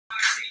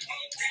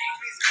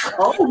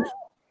Oh.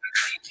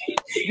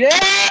 Yeah!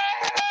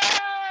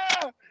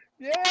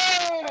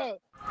 Yeah!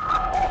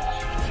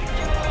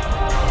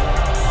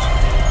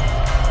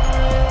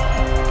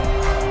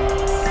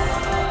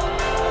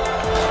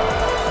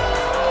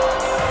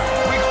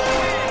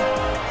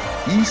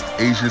 East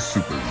Asia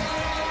Super League,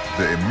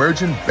 the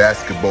emerging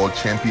basketball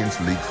Champions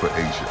League for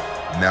Asia,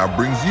 now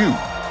brings you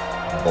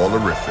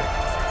Ballerific,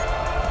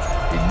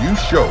 a new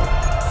show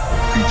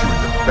featuring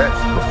the best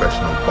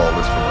professional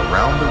ballers from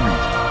around the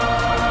region,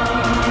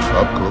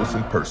 up close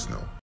and personal.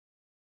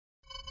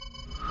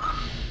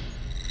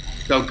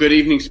 So good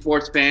evening,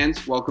 sports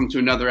fans. Welcome to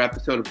another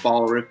episode of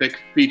Ballerific,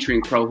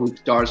 featuring pro hoop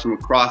stars from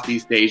across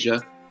East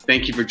Asia.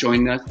 Thank you for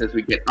joining us as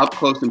we get up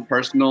close and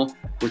personal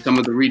with some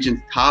of the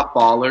region's top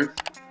ballers.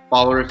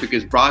 Ballerific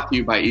is brought to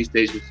you by East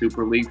Asia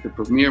Super League, the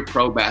premier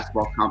pro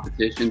basketball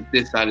competition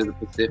this side of the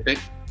Pacific.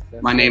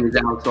 My name is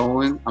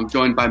Olin. I'm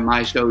joined by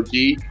my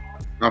Shoji.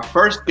 Our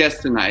first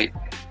guest tonight,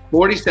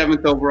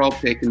 47th overall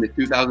pick in the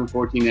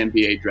 2014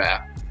 NBA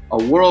draft, a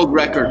world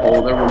record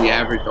holder when he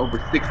averaged over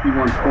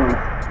 61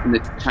 points in the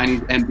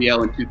Chinese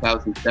NBL in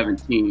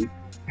 2017.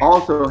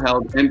 Also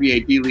held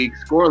NBA B.League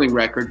scoring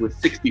record with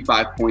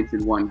 65 points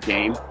in one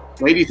game.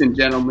 Ladies and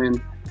gentlemen,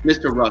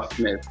 Mr. Russ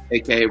Smith,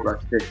 aka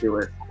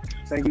Rusticulous.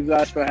 Thank you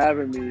guys for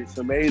having me. It's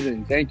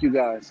amazing. Thank you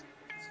guys.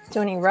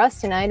 Joining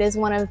Russ tonight is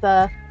one of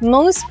the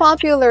most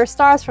popular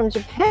stars from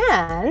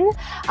Japan,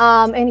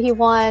 and he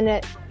won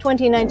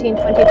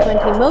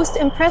 2019-2020 Most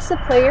Impressive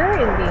Player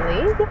in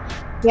B.League.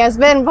 He has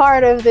been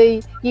part of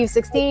the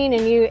U16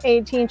 and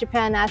U18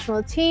 Japan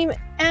national team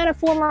and a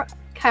former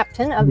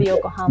captain of the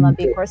Yokohama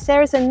B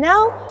Corsairs, and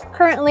now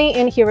currently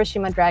in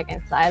Hiroshima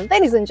Dragonfly.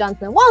 Ladies and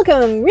gentlemen,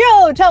 welcome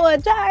Ryo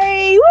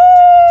Tawatari! Woo!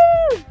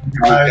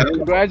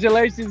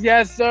 Congratulations,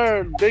 yes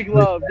sir. Big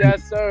love,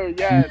 yes sir.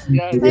 Yes.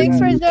 Thanks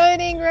for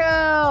joining,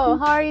 Ryo.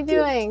 How are you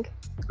doing?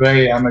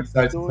 Great. I'm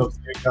excited to talk to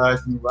you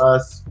guys and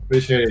Russ.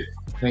 Appreciate it.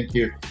 Thank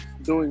you.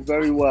 Doing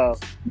very well.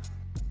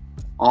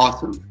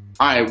 Awesome.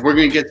 All right, we're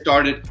going to get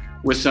started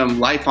with some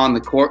life on the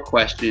court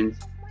questions.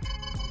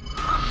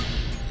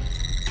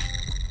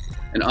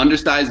 An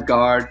undersized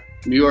guard,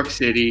 New York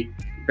City,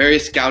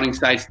 various scouting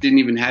sites didn't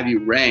even have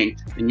you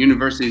ranked, and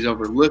universities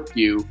overlooked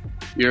you.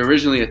 You're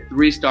originally a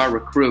 3-star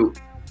recruit.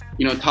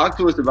 Talk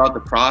to us about the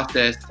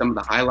process, some of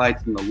the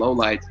highlights and the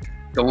lowlights,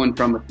 going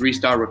from a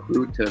 3-star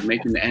recruit to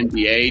making the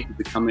NBA to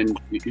becoming,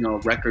 a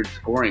record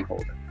scoring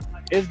holder.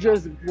 It's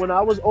just, when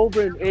I was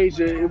over in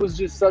Asia, it was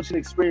just such an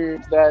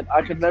experience that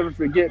I could never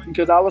forget,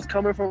 because I was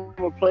coming from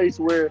a place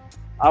where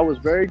I was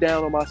very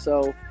down on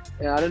myself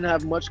and I didn't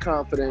have much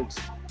confidence.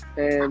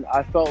 And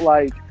I felt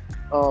like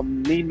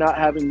me not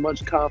having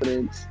much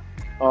confidence,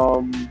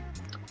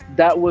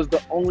 that was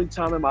the only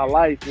time in my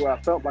life where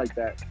I felt like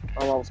that.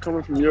 I was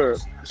coming from Europe.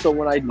 So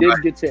when I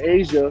did get to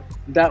Asia,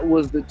 that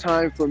was the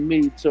time for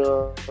me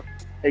to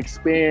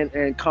expand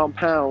and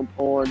compound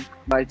on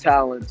my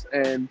talents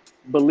and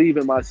believe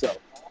in myself.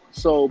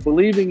 So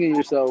believing in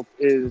yourself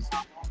is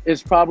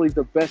probably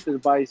the best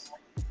advice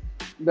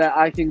that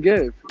I can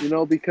give,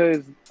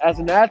 because as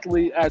an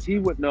athlete, as he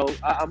would know,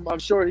 I'm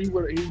sure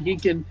he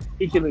can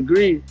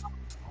agree.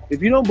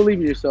 If you don't believe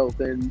in yourself,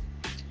 then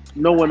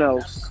no one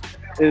else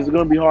is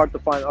going to be hard to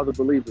find other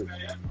believers.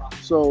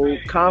 So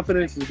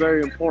confidence is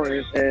very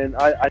important, and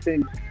I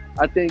think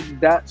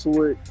that's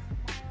what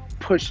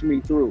pushed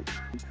me through.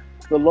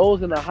 The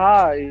lows and the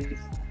highs,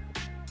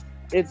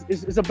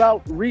 it's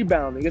about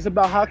rebounding. It's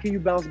about how can you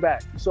bounce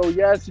back. So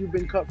yes, you've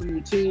been cut from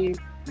your team.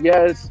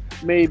 Yes,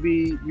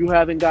 maybe you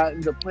haven't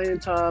gotten the playing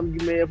time you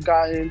may have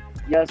gotten.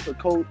 Yes, a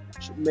coach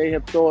may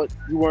have thought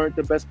you weren't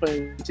the best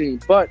player in the team,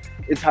 but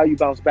it's how you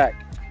bounce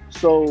back.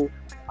 So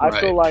I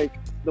feel like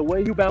the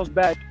way you bounce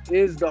back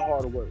is the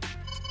harder work.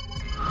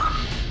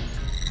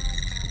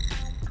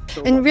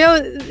 And Ryo,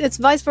 it's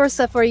vice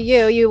versa for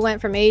you. You went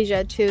from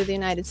Asia to the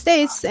United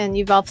States, and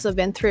you've also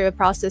been through a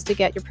process to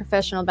get your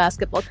professional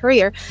basketball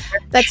career.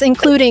 That's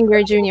including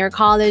your junior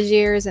college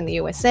years in the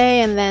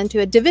USA and then to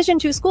a Division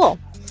II school.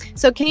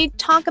 So can you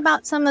talk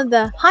about some of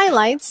the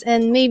highlights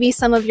and maybe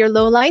some of your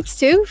lowlights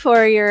too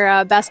for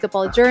your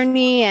basketball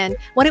journey and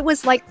what it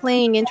was like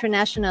playing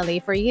internationally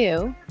for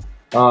you?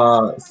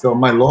 So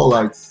my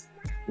lowlights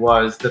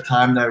was the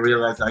time that I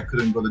realized I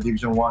couldn't go to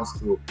Division I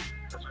school.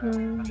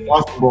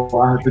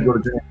 Basketball, I had to go to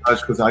junior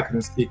college because I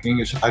couldn't speak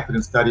English, I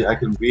couldn't study, I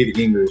couldn't read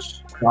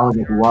English. So I was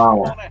like,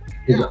 wow.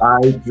 Because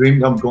I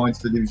dreamed of going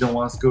to the Division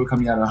I school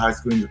coming out of high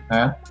school in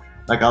Japan.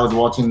 Like I was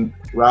watching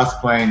Russ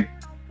playing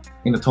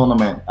in the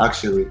tournament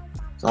actually.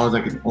 So I was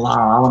like,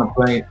 wow, I want to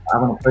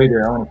play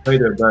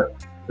there. But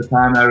the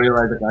time I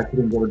realized that I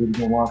couldn't go to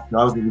Division I school,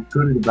 I was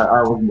recruited, but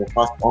I wasn't the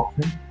first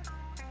option.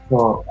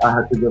 So I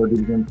had to go to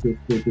Division II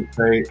school to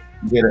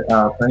get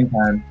playing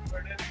time,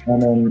 and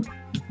then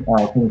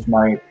finish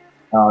my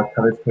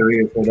college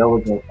career. So that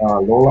was a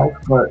low life,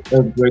 but it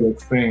was a great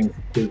experience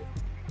because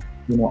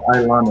I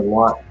learned a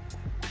lot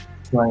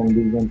playing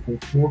Division II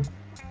school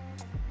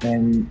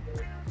and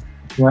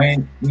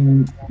playing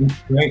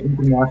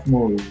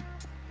internationally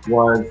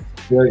was a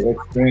great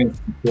experience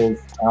because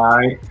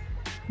I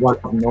was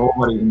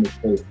nobody in the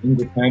States. In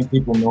Japan,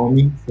 people know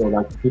me, so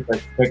like people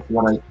expect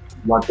what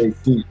they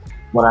see,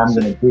 what I'm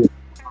gonna do,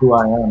 who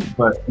I am.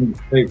 But in the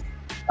States,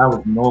 I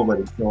was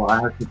nobody, so I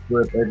had to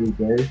prove every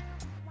day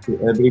to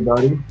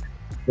everybody.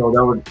 So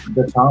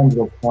the challenge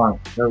was fun.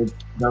 That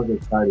was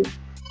exciting.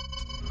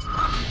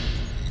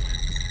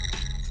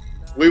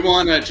 We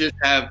want to just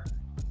have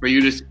for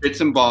you to spit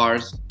some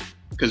bars,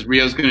 because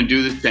Ryo's going to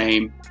do the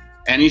same.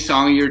 Any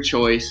song of your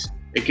choice.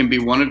 It can be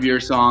one of your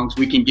songs.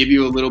 We can give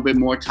you a little bit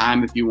more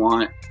time if you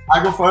want.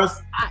 I go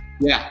first?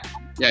 Yeah,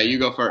 you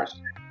go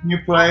first. Can you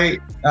play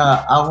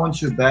I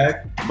Want You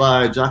Back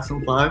by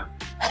Jackson 5?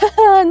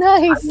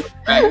 Nice.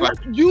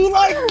 You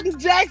like the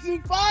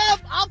Jackson 5?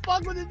 I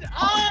fuck with it.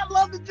 I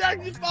love the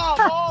Jackson 5.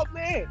 Oh,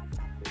 man.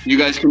 You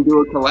guys can do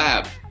a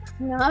collab.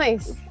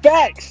 Nice.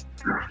 Facts.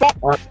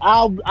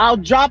 I'll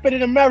drop it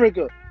in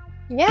America.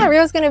 Yeah,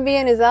 Ryo's gonna be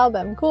in his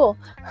album. Cool.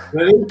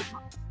 Ready?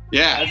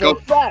 Yeah, That's go. a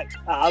fact.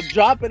 I'll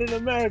drop it in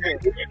America.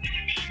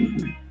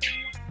 Can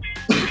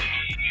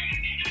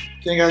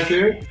you guys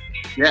hear it?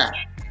 Yeah.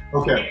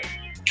 Okay.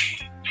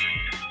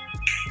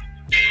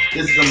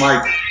 This is the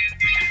mic.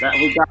 That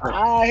we got it.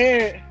 I hear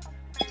it.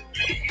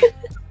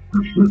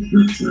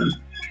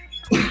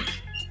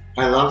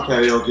 I love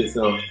karaoke,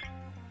 so.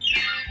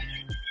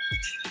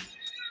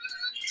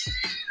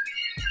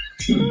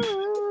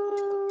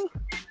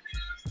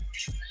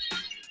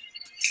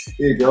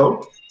 Here you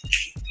go.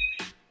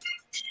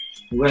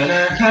 When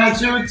I had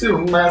you to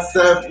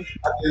myself,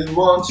 I didn't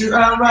want you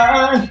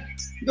around.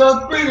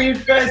 Those pretty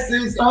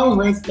faces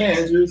always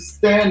made you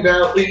stand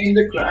out in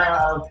the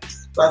crowd.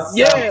 But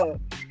Yeah.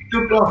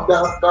 you from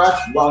that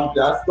spot, one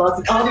that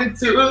spot, only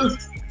two.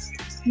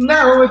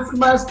 Now it's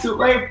much too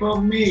late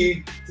for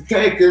me to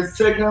take a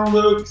second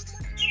look.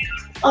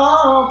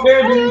 Oh,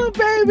 baby, Oh,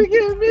 baby,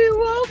 give me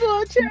one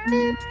more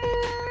chance.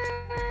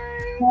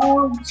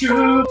 won't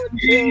you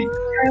please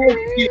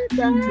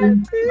take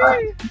me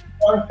back?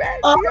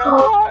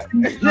 Oh,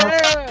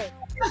 Yeah.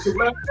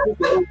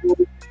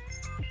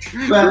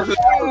 but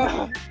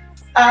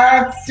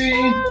I've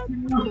seen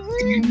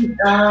you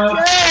now.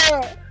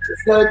 Yeah.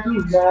 So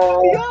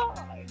tonight,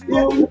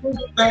 oh,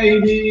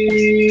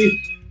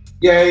 baby.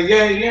 Yeah.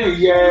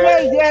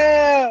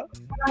 Yeah.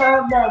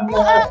 La, la,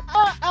 la.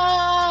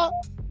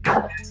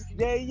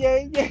 Yeah.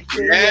 Yeah.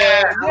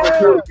 Yeah.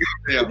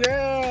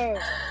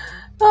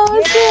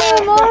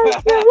 Awesome.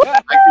 Awesome. I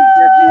can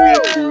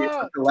definitely do a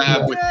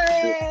collab with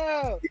you.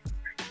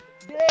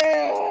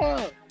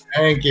 Yeah.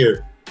 Thank you.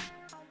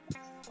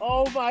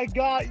 Oh my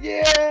God.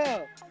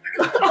 Yeah.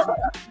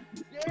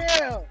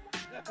 Yeah.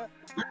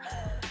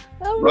 That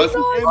was Russ,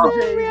 awesome,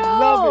 MJ, Ryo.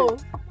 love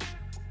it.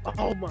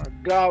 Oh my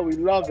God, we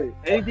love it.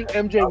 Anything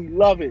MJ, we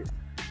love it.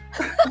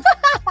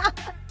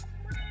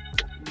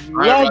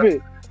 Love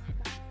it.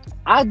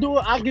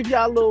 I'll give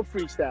y'all a little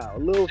freestyle.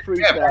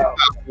 Yeah,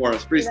 for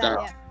us,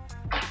 freestyle. Yeah.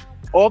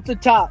 Off the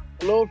top,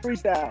 a little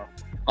freestyle.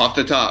 Off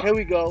the top. Here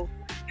we go.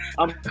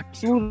 I'm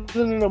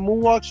smoother than a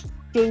moonwalk,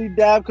 silly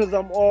dab because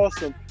I'm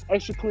awesome.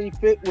 Extra clean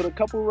fit with a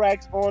couple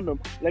racks on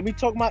them. Let me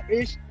talk my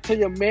ish till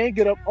your man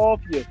get up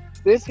off you.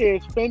 This here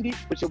is Fendi,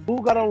 but your boo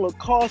got on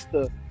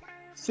Lacoste.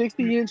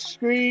 60-inch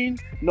screen,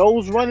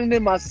 nose running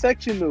in my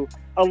sectional.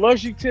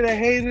 Allergic to the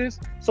haters,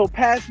 so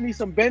pass me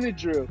some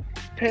Benadryl.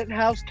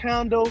 Penthouse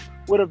condo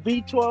with a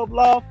V12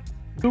 loft.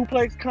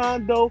 Duplex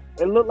condo,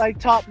 it look like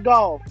Top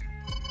Golf.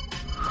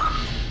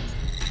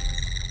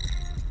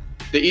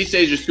 The East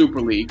Asia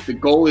Super League, the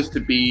goal is to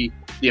be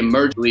the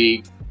emerging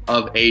league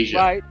of Asia.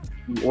 Right.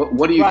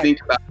 What do you think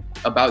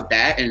about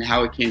that and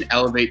how it can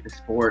elevate the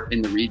sport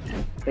in the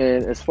region?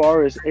 And as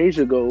far as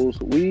Asia goes,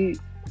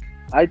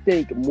 I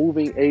think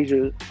moving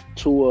Asia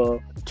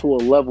to a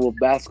level of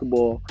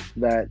basketball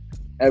that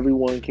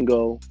everyone can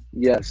go,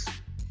 yes,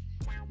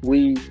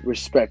 we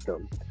respect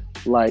them,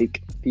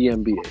 like the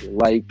NBA,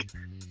 like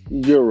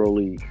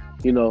EuroLeague,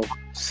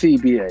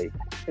 CBA,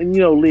 and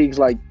leagues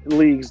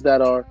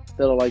that are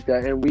like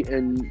that,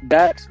 and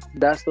that's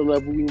the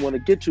level we want to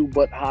get to,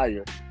 but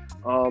higher.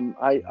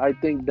 I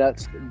think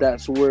that's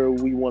where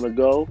we want to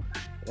go,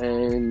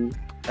 and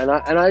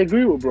I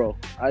agree with bro.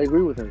 I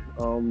agree with him.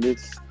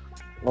 It's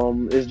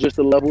just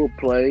the level of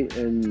play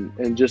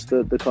and just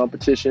the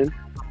competition,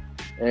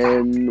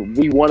 and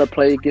we want to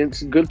play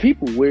against good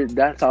people.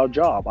 That's our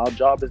job. Our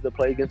job is to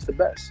play against the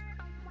best.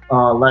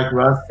 Like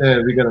Russ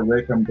said, we gotta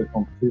welcome the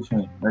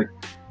competition. Like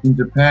in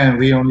Japan,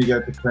 we only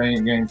get to play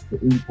against the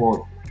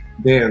import.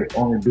 There,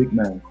 only big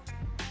men.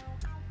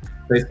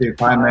 Basically,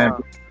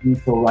 5-man.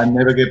 So I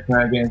never get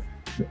playing against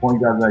the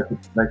point guard like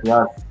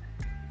Russ.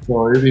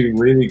 So it'll be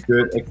really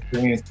good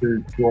experience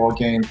to go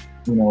against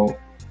the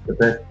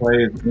best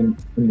players in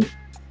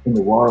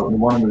the world,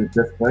 one of the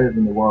best players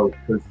in the world.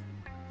 Because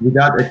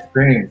without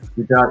experience,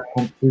 without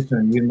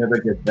competition, you never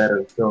get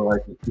better. So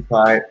like if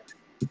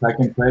I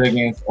can play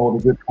against all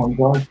the good point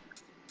guards,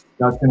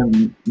 that's gonna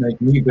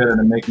make me better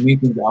and make me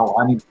think, oh,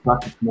 I need to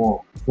practice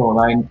more. So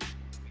like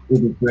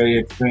it'll be a great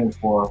experience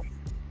for us,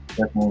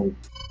 definitely.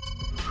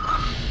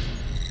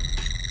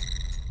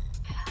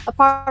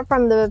 apart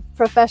from the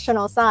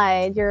professional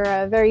side, you're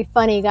a very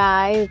funny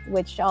guy,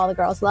 which all the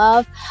girls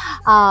love.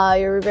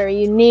 You're very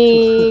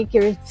unique.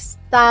 You're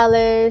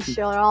stylish,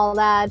 or all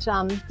that.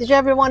 Did you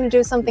ever want to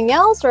do something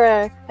else, or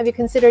have you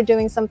considered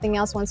doing something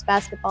else once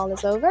basketball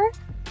is over?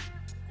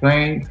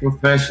 Playing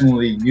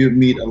professionally, you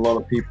meet a lot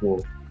of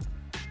people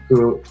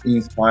who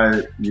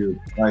inspire you,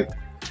 like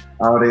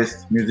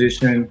artists,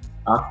 musicians,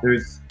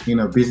 actors,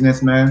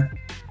 businessmen.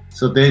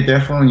 So they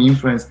definitely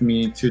influenced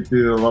me to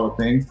do a lot of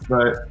things.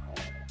 But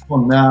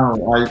for now,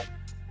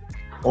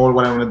 all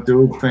what I want to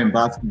do is playing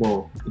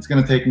basketball. It's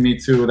gonna take me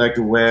to like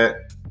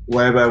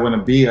wherever I want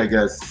to be, I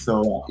guess.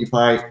 So if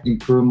I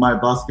improve my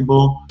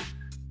basketball,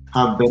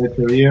 have better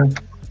career,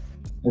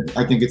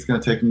 I think it's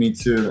gonna take me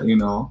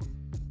to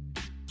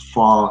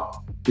far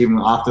even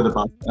after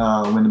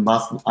when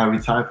I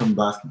retire from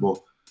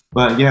basketball.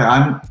 But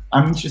yeah,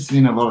 I'm interested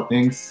in a lot of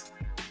things.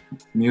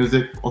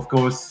 Music, of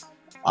course,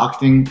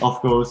 acting, of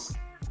course.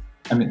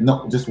 I mean,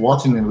 not just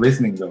watching and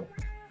listening though,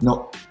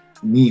 not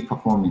me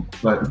performing.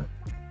 But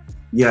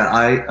yeah,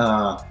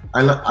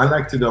 I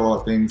like to do a lot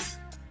of things.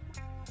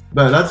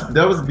 But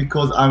that was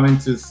because I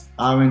went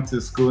to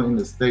school in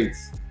the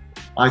States.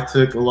 I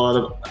took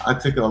an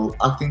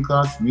acting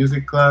class,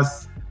 music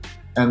class,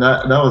 and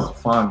that was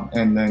fun.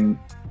 And then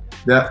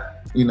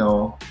that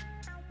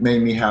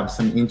made me have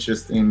some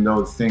interest in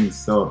those things.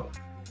 So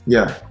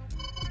yeah.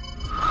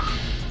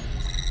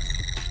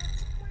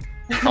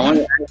 I want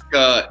to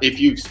ask if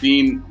you've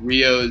seen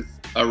Ryo's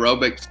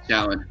aerobics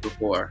challenge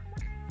before,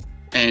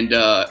 and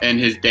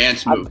his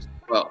dance moves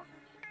as well.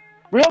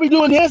 Ryo be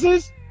doing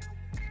dances?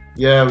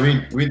 Yeah,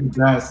 we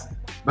dance,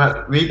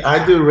 but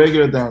I do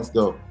regular dance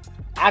though.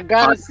 I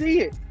gotta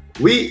see it.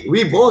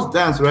 We both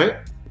dance, right?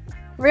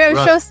 Ryo,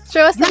 show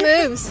us the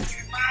moves.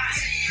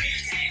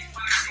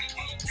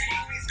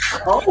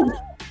 Oh.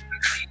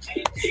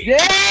 Yeah!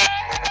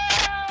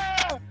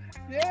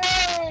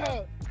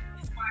 Yeah!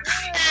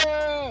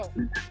 Yeah!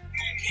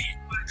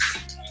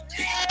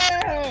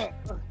 Yeah!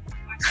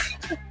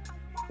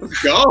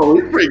 Let's go.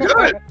 He's pretty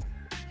good.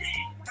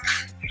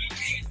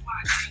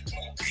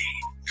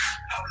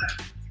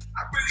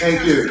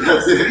 Thank you.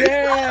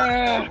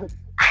 Yeah!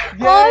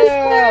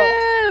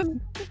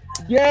 Awesome!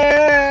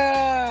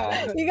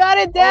 Yeah! You got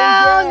it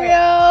down,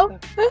 Ryo.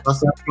 I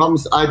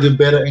promise I do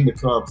better in the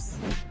clubs.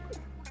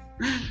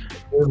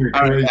 All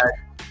right, guys.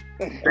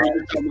 Thank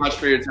you so much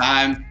for your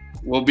time.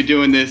 We'll be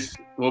doing this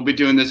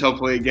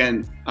hopefully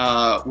again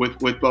with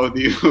both of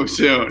you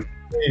soon.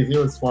 Please, it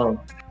was fun.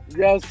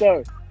 Yes,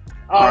 sir.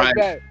 All right.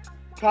 Bet.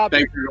 Copy.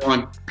 Thanks,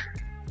 everyone.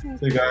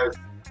 See you guys.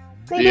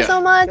 Thank you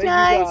so much, Thank you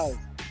guys. guys.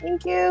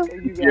 Thank you.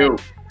 Thank you Thank you.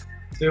 guys.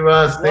 See you,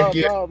 Russ. Thank Love,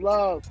 you. love,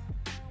 love.